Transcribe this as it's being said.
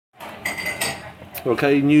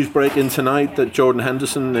Okay, news breaking tonight that Jordan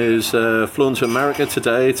Henderson is flown to America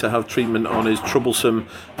today to have treatment on his troublesome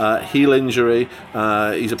heel injury.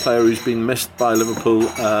 He's a player who's been missed by Liverpool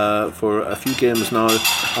for a few games now,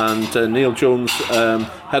 and Neil Jones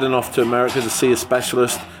heading off to America to see a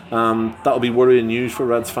specialist. That'll be worrying news for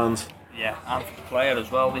Reds fans. Yeah, and for the player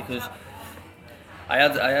as well, because I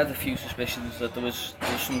had a few suspicions that there was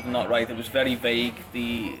something not right. It was very vague,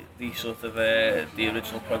 the sort of the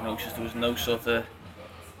original prognosis. There was no sort of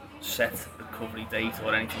set recovery date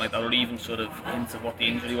or anything like that, or even sort of hint of what the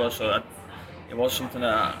injury was. So it was something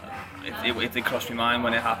that it did cross my mind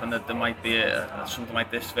when it happened that there might be something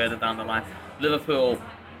like this further down the line. Liverpool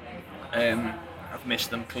have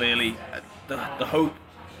missed them clearly. The hope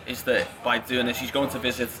is that by doing this, he's going to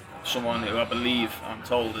visit someone who I believe, I'm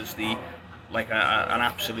told, is an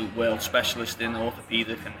absolute world specialist in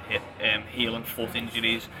orthopaedic and heel and foot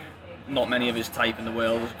injuries. Not many of his type in the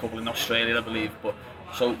world. There's a couple in Australia, I believe. But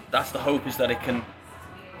so that's the hope, is that it can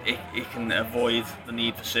avoid the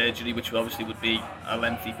need for surgery, which obviously would be a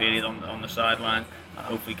lengthy period on the sideline, and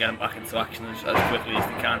hopefully get him back into action as quickly as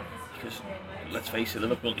they can. Because let's face it,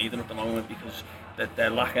 Liverpool need him at the moment, because they're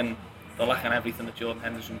lacking everything that Jordan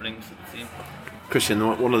Henderson brings to the team. Christian,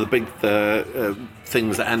 one of the big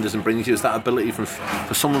things that Henderson brings you is that ability for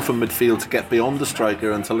someone from midfield to get beyond the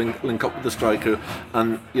striker and to link up with the striker.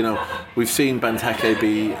 And we've seen Benteke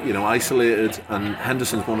be isolated, and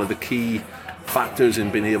Henderson's one of the key factors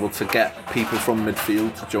in being able to get people from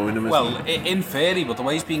midfield to join him. Well, in theory, but the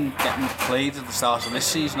way he's been getting played at the start of this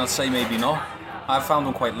season, I'd say maybe not. I've found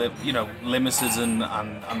him quite limited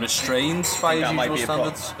and restrained by his usual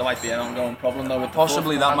standards. There might be an ongoing problem though. With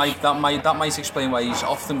possibly that might explain why he's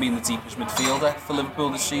often been the deepest midfielder for Liverpool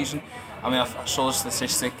this season. I mean, I saw a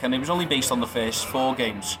statistic, and it was only based on the first 4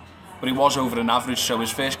 games, but it was over an average. So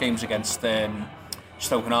his first games against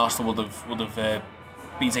Stoke and Arsenal would have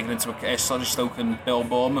been taken into account. Stoke and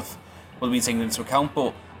Bournemouth would have been taken into account.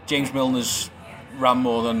 But James Milner's ran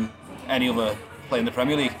more than any other player in the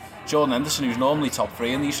Premier League. Jordan Henderson, who's normally top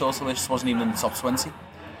 3 in these sorts of lists, wasn't even in the top 20.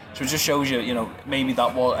 So it just shows you, maybe it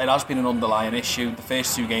has been an underlying issue the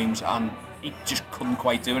first 2 games, and he just couldn't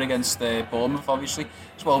quite do it against Bournemouth, obviously.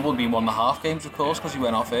 As well, it would have been 1.5 games, of course, because he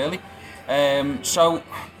went off early. So,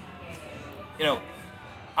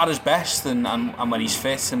 at his best, and when he's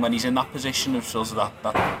fit, and when he's in that position of sort of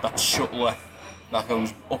that shuttler that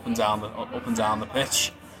goes up and down the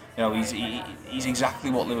pitch. He's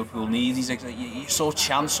exactly what Liverpool needs. You saw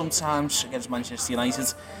Chance sometimes against Manchester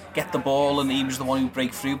United get the ball, and he was the one who'd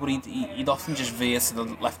break through, but he'd often just veer to the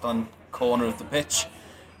left-hand corner of the pitch,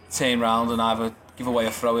 turn round and either give away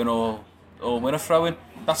a throw-in or win a throw-in.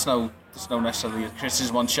 There's no necessarily a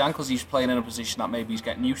criticism on Chance, because he's playing in a position that maybe he's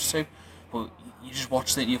getting used to, but you just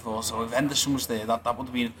watched it and you thought, so if Henderson was there, that would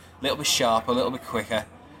have been a little bit sharper, a little bit quicker,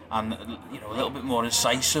 and a little bit more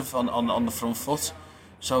incisive on the front foot.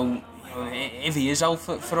 So if he is out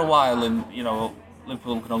for a while, and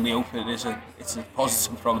Liverpool can only hope it's a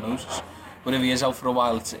positive prognosis, but if he is out for a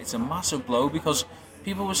while, it's a massive blow, because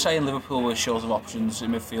people were saying Liverpool were short of options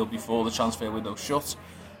in midfield before the transfer window shut.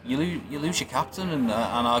 You lose your captain and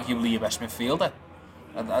arguably your best midfielder.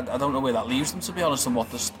 I don't know where that leaves them, to be honest, and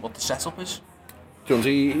what the setup is.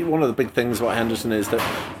 Jonesy, one of the big things about Henderson is that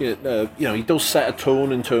he does set a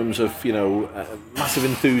tone in terms of massive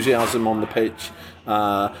enthusiasm on the pitch.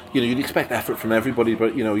 You'd expect effort from everybody,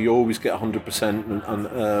 but you always get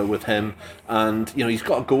 100% with him. And he's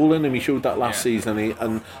got a goal in him. He showed that last season,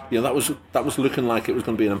 and that was looking like it was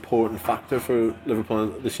going to be an important factor for Liverpool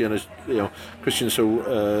this year. And Christian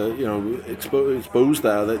exposed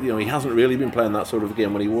there that he hasn't really been playing that sort of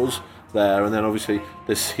game when he was there, and then obviously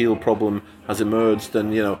this heel problem has emerged,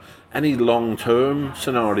 and any long-term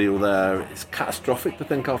scenario there is catastrophic to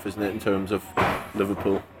think of, isn't it, in terms of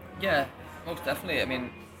Liverpool? Yeah, most definitely. I mean,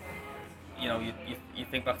 you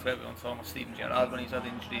think back to everyone talking about Steven Gerrard when he's had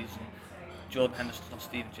injuries, and Jordan Henderson's not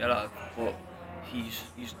Steven Gerrard, but he's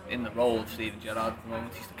in the role of Steven Gerrard at the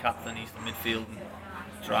moment. He's the captain, he's the midfield and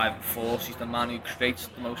driving force, he's the man who creates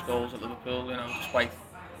the most goals at Liverpool, despite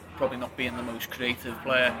probably not being the most creative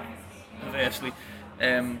player. Obviously,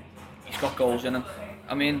 he's got goals in him.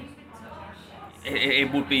 I mean,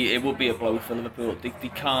 it would be a blow for Liverpool. They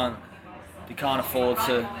can't afford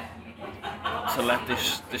to let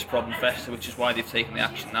this problem fester, which is why they've taken the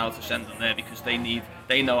action now to send him there, because they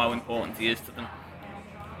know how important he is to them.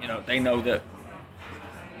 They know that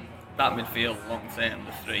midfield long term,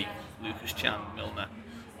 the 3, Lucas, Chan, Milner,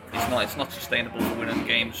 it's not sustainable for winning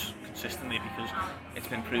games consistently, because it's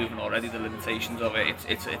been proven already the limitations of it.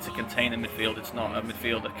 It's a containing midfield. It's not a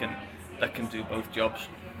midfield that can do both jobs.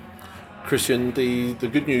 Christian, the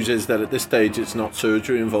good news is that at this stage it's not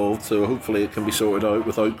surgery involved, so hopefully it can be sorted out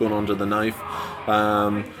without going under the knife.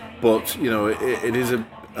 But it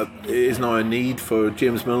is now a need for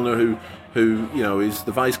James Milner, who is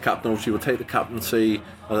the vice captain. Obviously, will take the captaincy,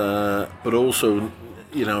 but also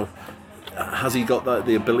has he got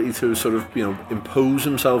the ability to sort of impose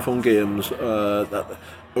himself on games,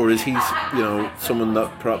 or is he someone that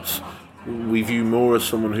perhaps we view more as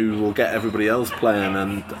someone who will get everybody else playing,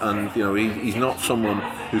 and he's not someone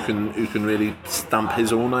who can really stamp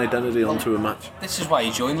his own identity onto a match. This is why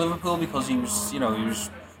he joined Liverpool, because he was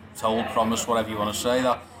told, promised, whatever you want to say,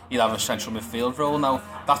 that he'd have a central midfield role. Now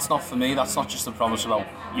that's not for me. That's not just a promise about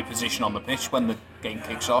your position on the pitch when the game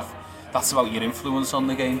kicks off. That's about your influence on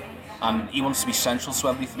the game, and he wants to be central to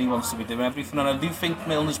everything. He wants to be doing everything, and I do think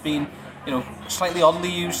Milner's been slightly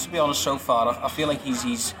oddly used, to be honest, so far. I feel like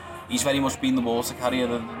he's very much been the water carrier,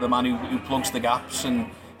 the man who plugs the gaps, and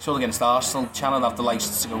so against Arsenal, Chan have the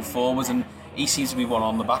license to go forward, and he seems to be one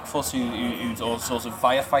on the back foot who does sort of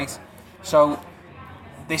firefight. So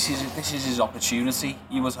this is his opportunity.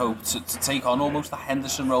 He would hope to take on almost a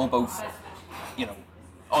Henderson role, both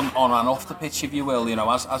on and off the pitch, if you will,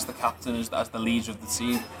 as the captain, as the leader of the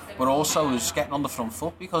team, but also as getting on the front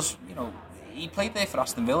foot, because he played there for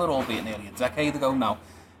Aston Villa, albeit nearly a decade ago now.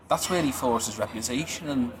 That's where he forged his reputation,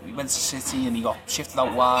 and he went to City and he got shifted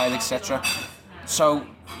out wide, etc. So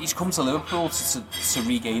he's come to Liverpool to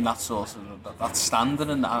regain that sort of that standard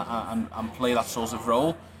and play that sort of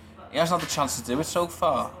role. He hasn't had the chance to do it so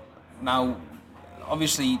far. Now,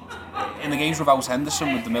 obviously, in the games without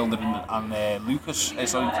Henderson, with the Milner and Lucas,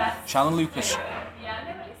 Shannon Lucas,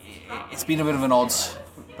 it's been a bit of an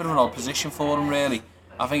odd position for him, really.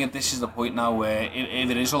 I think this is the point now where if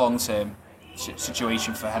it is a long-term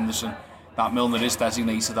situation for Henderson, that Milner is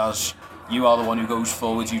designated as, you are the one who goes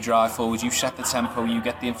forward, you drive forward, you set the tempo, you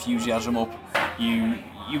get the enthusiasm up, you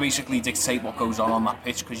basically dictate what goes on that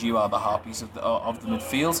pitch, because you are the heartbeat of the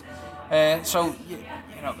midfield. So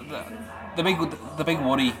the big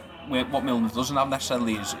worry with what Milner doesn't have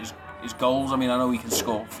necessarily is goals. I mean, I know he can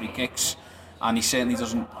score free kicks, and he certainly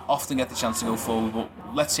doesn't often get the chance to go forward, but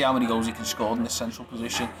let's see how many goals he can score in this central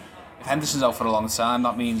position. If Henderson's out for a long time,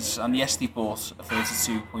 that means, and yes, they bought a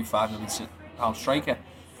 £32.5 million striker,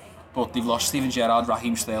 but they've lost Steven Gerrard,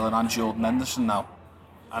 Raheem Sterling and Jordan Henderson now,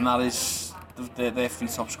 and that is their three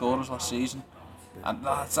top scorers last season, and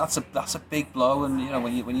that's a big blow. And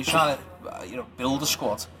when you're trying to build a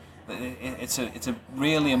squad, it's a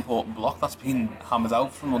really important block that's been hammered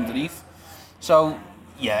out from underneath. So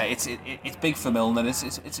yeah, it's big for Milner.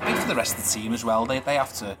 It's big for the rest of the team as well. They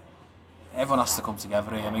have to. Everyone has to come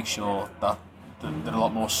together here and make sure that they're a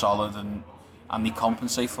lot more solid and they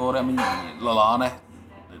compensate for it. I mean, Lallana,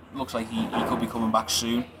 it looks like he could be coming back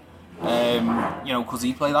soon. Could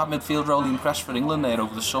he play that midfield role? He impressed for England there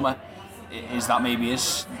over the summer. Is that maybe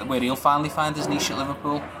where he'll finally find his niche at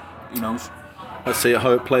Liverpool? Who knows? Let's see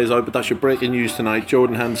how it plays out, but that's your breaking news tonight.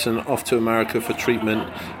 Jordan Henderson off to America for treatment.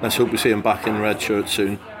 Let's hope we see him back in red shirt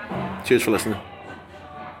soon. Cheers for listening.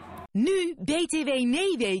 Nu BTW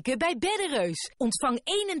Neeweken bij Beddereus. Ontvang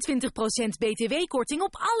 21% BTW-korting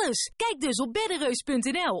op alles. Kijk dus op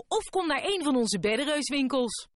beddereus.nl of kom naar een van onze Beddereus winkels.